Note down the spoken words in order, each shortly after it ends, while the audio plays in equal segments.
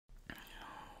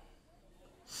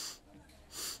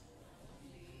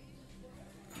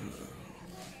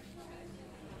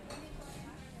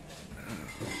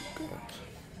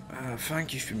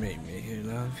thank you for meeting me here,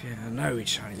 love. Yeah, I know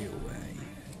it's only your way.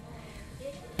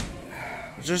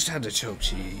 I just had to talk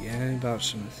to you, yeah, about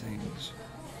some things.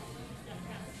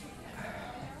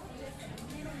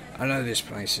 I know this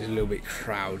place is a little bit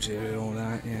crowded and all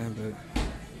that, yeah, but...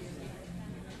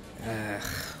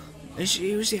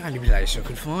 it was the only place I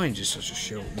could find at such a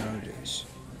short notice.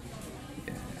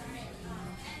 Yeah.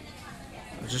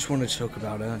 I just want to talk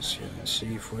about us, yeah, and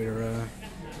see if we're,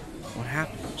 what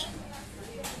happened.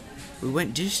 We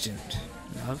went distant,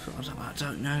 love. I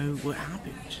don't know what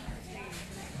happened.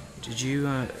 Did you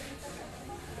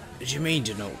mean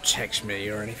to not text me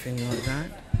or anything like that?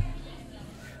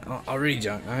 I really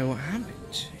don't know what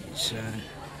happened. It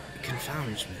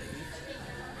confounds me.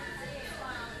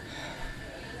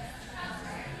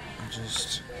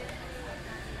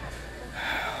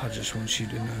 I just want you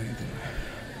to know that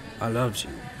I loved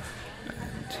you,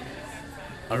 and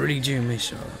I really do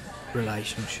miss our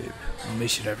relationship. I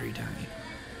miss it every day.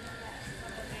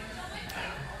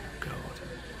 God,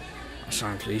 I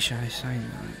sound cliche saying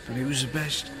that, but it was the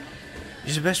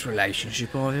best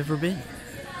relationship I've ever been in.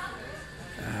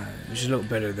 It was a lot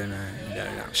better than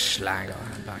that slag I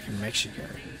had back in Mexico.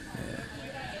 Yeah.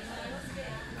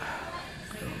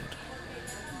 God,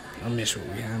 I miss what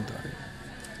we had though.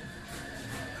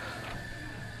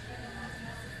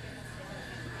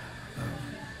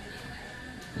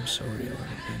 I'm sorry I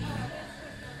haven't been there,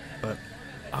 but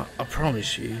I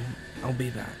promise you, I'll be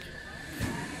back.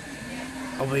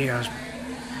 I'll be as... God,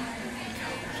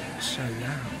 it's so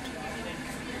loud.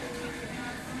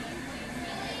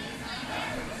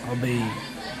 I'll be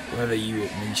wherever you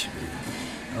want me to be.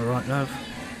 Alright, love?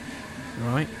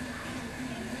 Alright?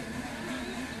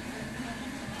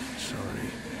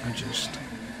 Sorry, I just...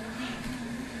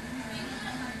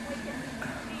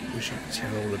 wish I could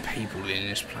tell all the people in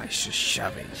this place to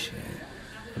shove it,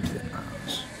 yeah, into their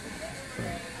mouths.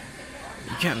 But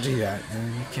you can't do that,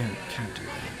 man. You can't do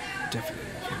that.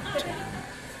 Definitely can't do that.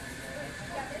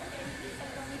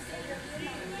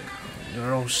 God,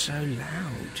 they're all so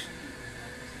loud.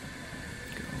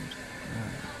 God.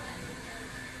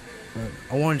 But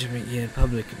I wanted to meet you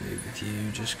publicly with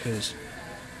you just because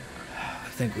I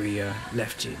think we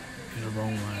left it in the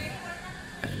wrong way,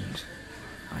 and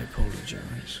I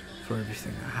apologise for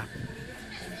everything that happened.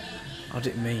 I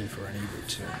didn't mean for any of it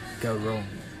to go wrong,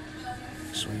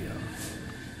 sweetheart.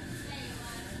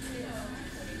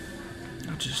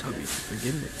 I just hope you can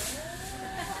forgive me.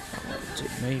 I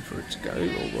didn't mean for it to go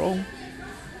all wrong.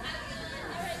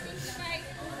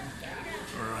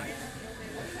 Alright.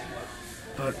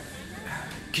 But,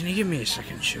 can you give me a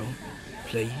second shot,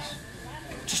 please?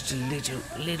 Just a little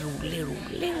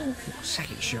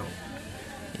second shot.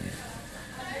 Yeah.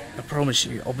 I promise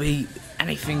you, I'll be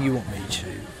anything you want me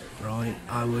to, right?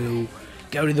 I will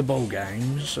go to the ball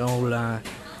games, I'll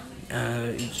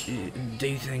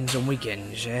do things on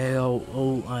weekends, yeah?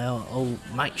 I'll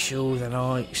make sure that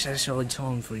I set aside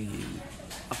time for you,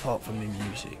 apart from the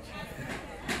music,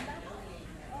 yeah?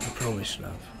 I promise,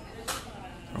 love.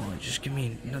 Right, just give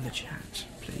me another chance,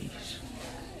 please.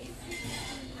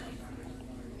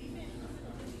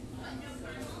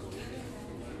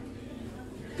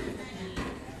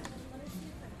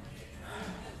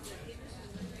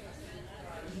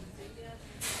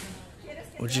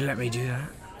 Would you let me do that?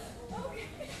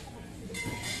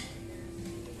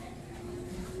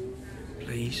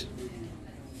 Please?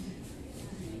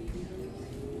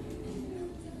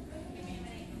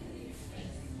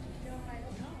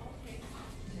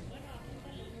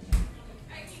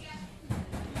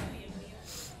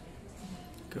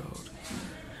 God.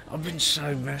 I've been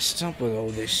so messed up with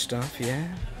all this stuff, yeah?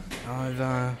 I've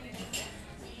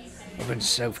been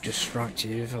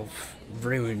self-destructive, I've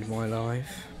ruined my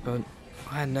life, but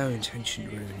I had no intention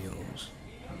to ruin yours.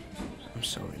 I'm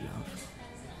sorry, love.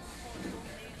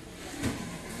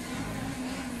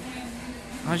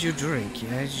 How's your drink,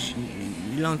 yeah?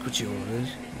 You like what you ordered,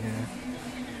 yeah?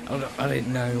 I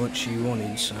didn't know what you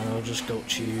wanted, so I just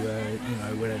got you, you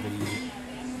know, whatever,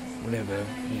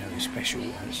 you know, the special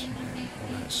was, you know,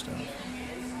 all that stuff.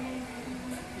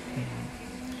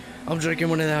 I'm drinking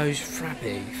one of those frappe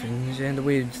things, and the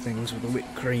weird things with the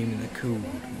whipped cream and the cool,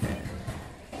 yeah.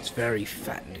 It's very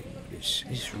fattening.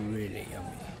 It's really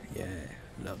yummy. Yeah,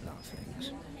 love that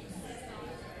things.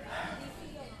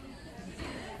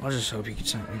 I just hope you can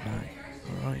take me back.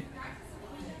 Alright?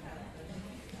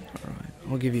 Alright.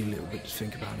 I'll give you a little bit to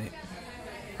think about it.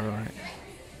 Alright?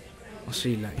 I'll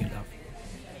see you later, love.